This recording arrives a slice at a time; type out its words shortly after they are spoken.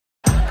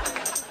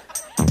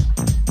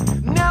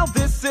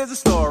This is a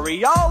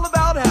story all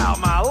about how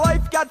my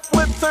life got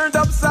flipped, turned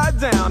upside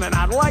down. And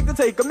I'd like to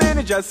take a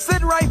minute, just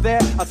sit right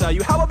there. I'll tell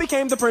you how I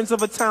became the prince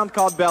of a town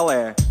called Bel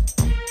Air.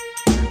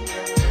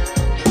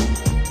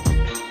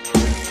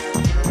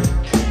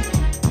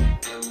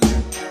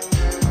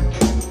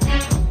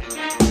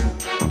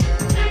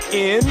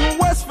 In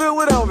West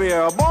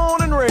Philadelphia,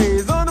 born and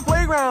raised, on the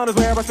playground is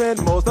where I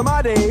spent most of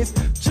my days.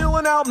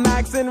 Chilling out,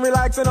 maxing,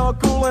 relaxing, all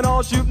cool and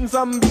all, shooting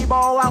some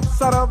b-ball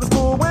outside of the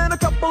school. When a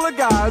couple of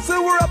guys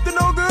who were up to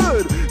no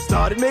good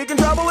started making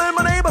trouble in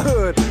my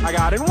neighborhood. I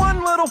got in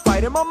one little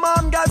fight and my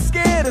mom got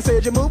scared and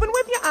said, "You're moving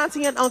with your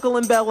auntie and uncle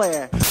in Bel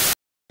Air."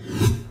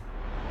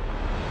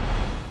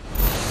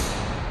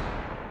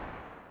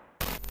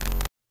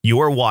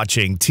 You're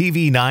watching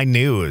TV9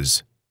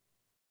 News.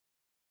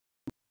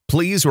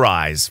 Please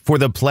rise for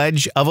the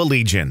Pledge of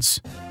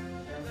Allegiance.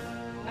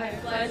 I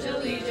pledge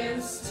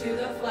allegiance to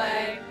the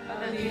flag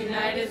of the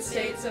United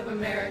States of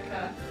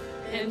America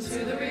and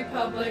to the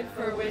republic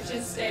for which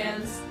it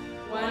stands,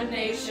 one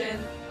nation,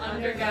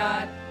 under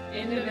God,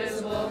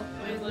 indivisible,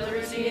 with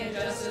liberty and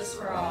justice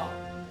for all.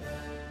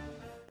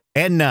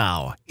 And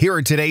now, here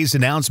are today's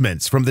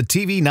announcements from the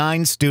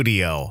TV9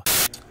 studio.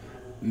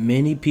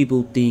 Many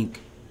people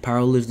think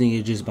powerlifting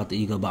is just about the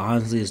ego, but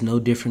honestly, it's no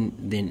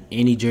different than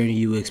any journey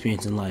you will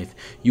experience in life.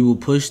 You will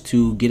push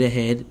to get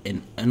ahead,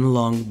 and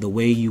along the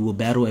way, you will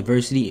battle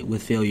adversity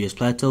with failures,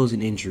 plateaus,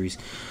 and injuries.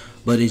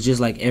 But it's just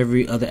like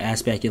every other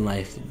aspect in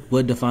life.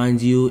 What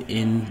defines you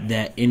in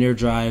that inner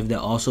drive that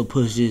also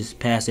pushes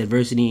past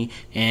adversity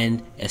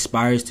and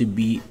aspires to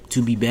be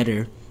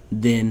better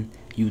than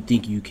you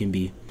think you can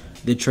be.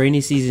 The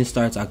training season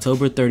starts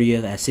October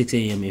 30th at 6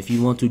 a.m. If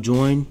you want to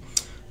join,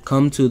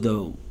 come to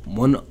the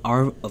 1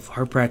 hour of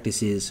her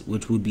practices,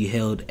 which will be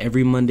held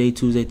every Monday,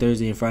 Tuesday,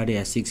 Thursday, and Friday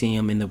at 6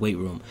 a.m. in the weight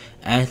room.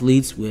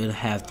 Athletes will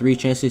have 3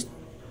 chances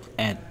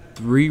at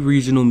 3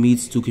 regional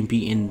meets to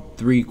compete in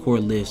 3 core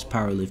lifts: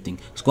 powerlifting,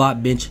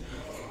 squat, bench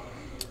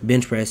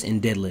press,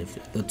 and deadlift.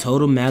 The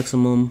total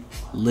maximum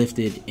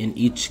lifted in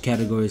each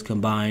category is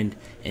combined,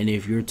 and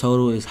if your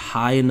total is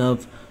high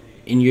enough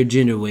in your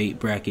gender weight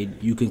bracket,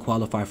 you can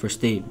qualify for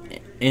state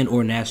and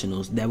or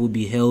nationals that will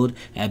be held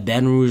at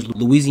Baton Rouge,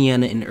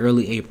 Louisiana in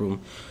early April.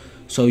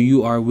 So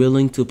you are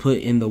willing to put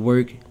in the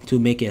work to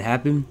make it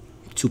happen,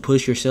 to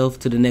push yourself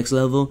to the next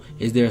level?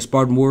 Is there a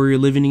Spartan warrior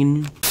living in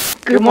you?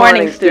 Good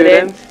morning,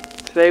 students.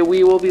 Today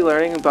we will be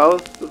learning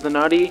about the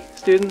Naughty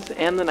Students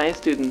and the Nice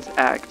Students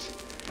Act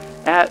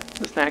at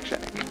the Snack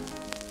Shack.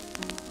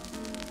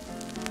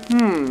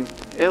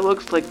 It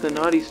looks like the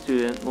naughty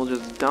student will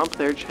just dump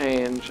their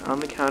change on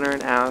the counter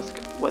and ask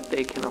what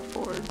they can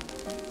afford.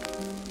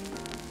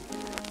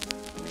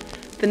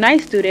 The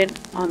nice student,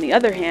 on the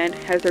other hand,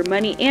 has their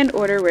money and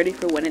order ready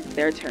for when it's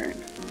their turn.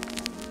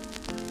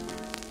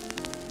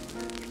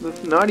 The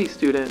naughty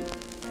student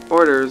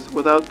orders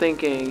without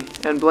thinking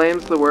and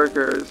blames the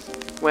workers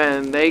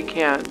when they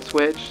can't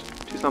switch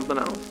to something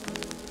else.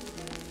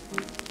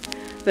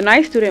 The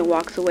nice student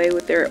walks away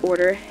with their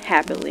order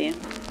happily.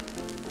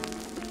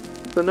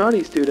 The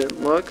naughty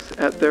student looks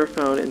at their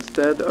phone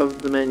instead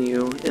of the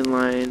menu in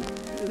line.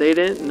 They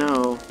didn't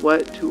know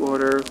what to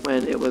order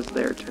when it was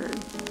their turn.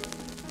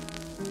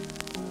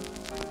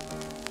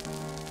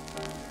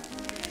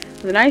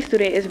 The nice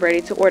student is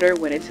ready to order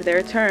when it's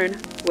their turn.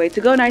 Way to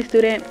go, nice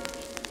student.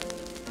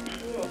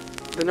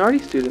 The naughty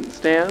student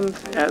stands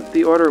at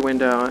the order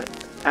window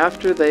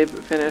after they've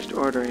finished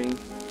ordering.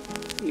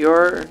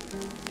 You're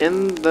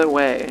in the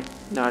way,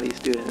 naughty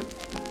student.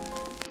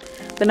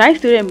 The nice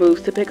student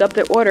moves to pick up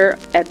their order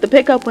at the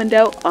pickup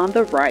window on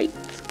the right.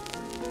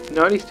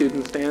 Naughty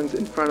student stands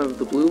in front of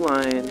the blue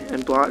line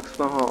and blocks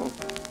the hall.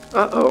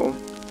 Uh-oh,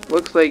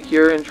 looks like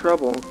you're in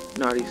trouble,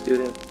 naughty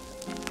student.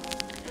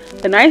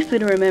 The nice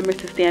student remembers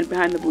to stand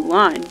behind the blue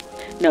line.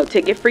 No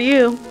ticket for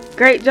you.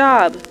 Great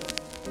job.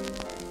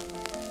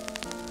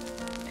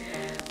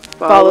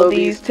 Follow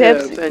these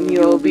tips and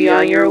you'll be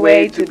on your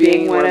way to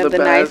being one of the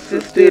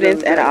nicest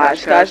students at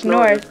Oshkosh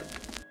North.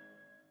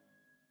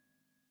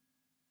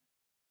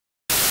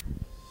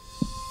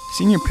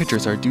 Senior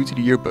pictures are due to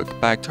the yearbook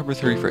by October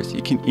 31st.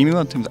 You can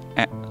email them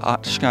at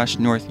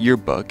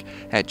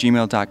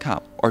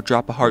oshkoshnorthyearbook@gmail.com or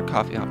drop a hard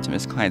copy off to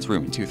Miss Klein's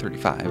room in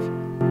 235.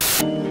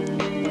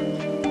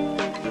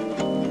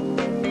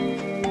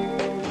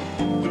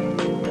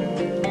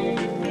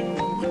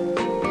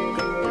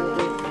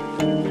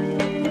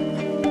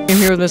 I'm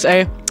here with Miss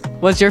A.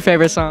 What's your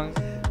favorite song?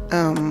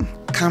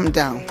 Calm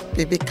Down,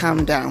 Baby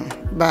Calm Down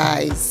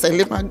by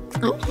Selena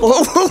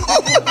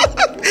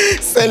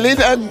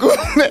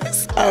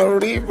Gomez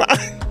Arriba.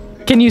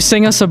 Can you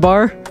sing us a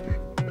bar?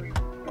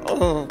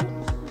 Oh,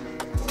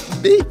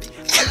 baby.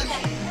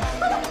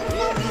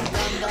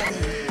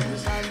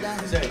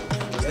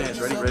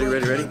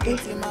 Ready?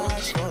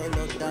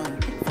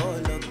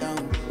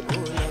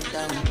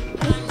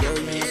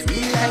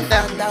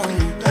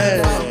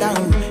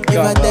 If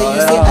I tell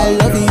you say I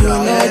love you,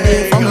 no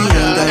day for me,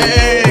 no.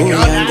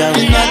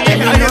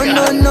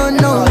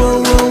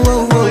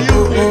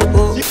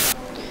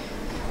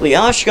 The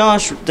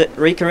Oshkosh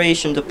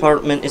Recreation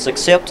Department is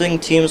accepting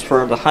teams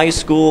for the High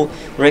School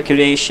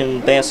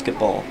Recreation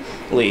Basketball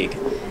League.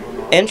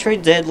 Entry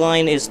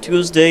deadline is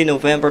Tuesday,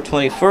 November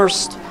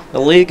 21st.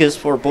 The league is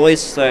for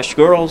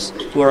boys/girls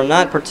who are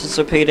not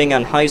participating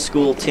on high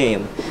school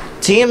team.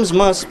 Teams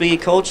must be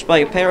coached by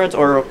a parent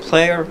or a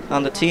player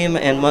on the team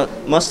and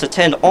must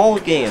attend all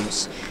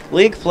games.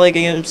 League play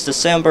games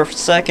December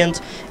 2nd.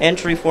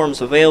 Entry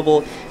forms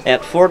available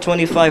at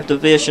 425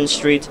 Division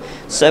Street,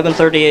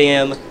 7:30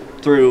 a.m.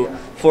 through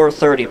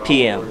 4:30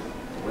 p.m.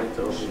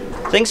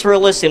 Thanks for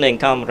listening,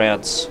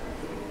 comrades.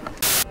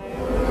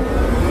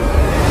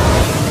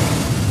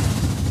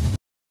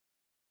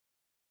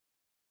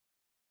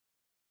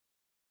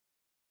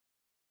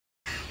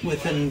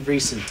 Within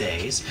recent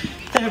days,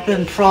 there have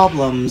been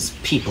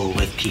people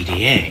with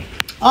PDA.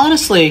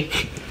 Honestly,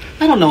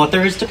 I don't know what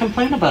there is to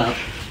complain about.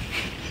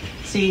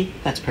 See,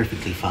 that's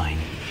perfectly fine.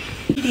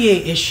 The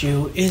PDA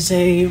issue is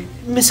a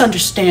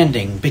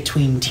misunderstanding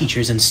between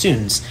teachers and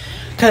students.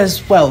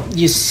 Because, well,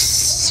 you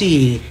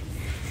see...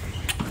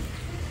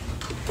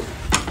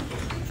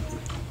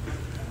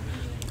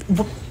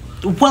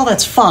 Well,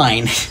 that's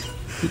fine.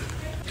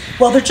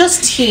 Well, they're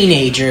just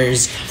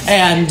teenagers,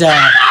 and,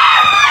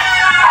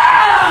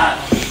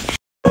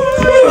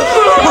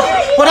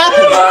 What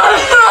happened?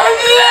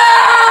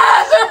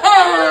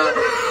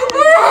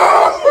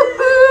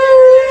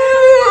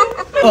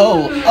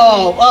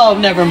 Oh,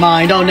 never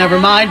mind. Oh, never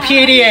mind.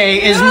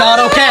 PDA is not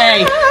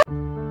okay.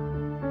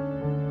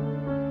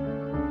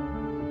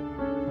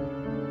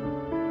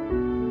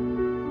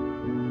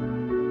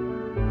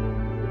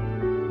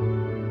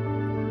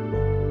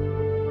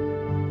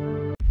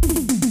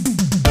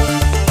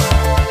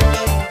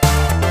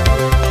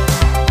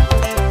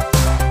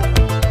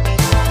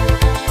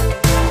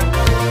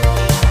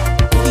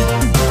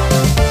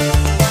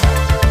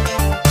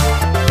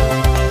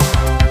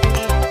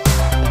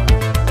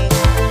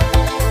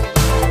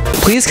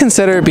 Please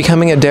consider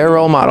becoming a DARE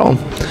role model.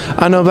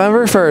 On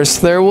November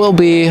 1st, there will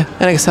be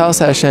an Excel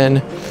session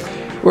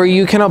where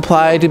you can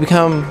apply to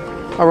become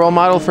a role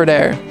model for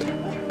DARE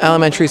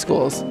elementary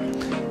schools.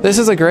 This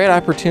is a great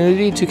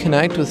opportunity to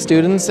connect with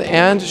students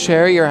and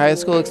share your high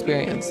school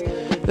experience.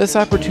 This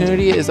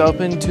opportunity is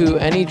open to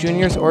any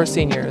juniors or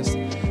seniors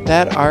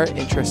that are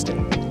interested.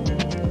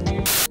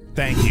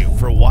 Thank you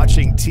for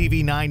watching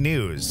TV9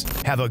 News.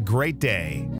 Have a great day.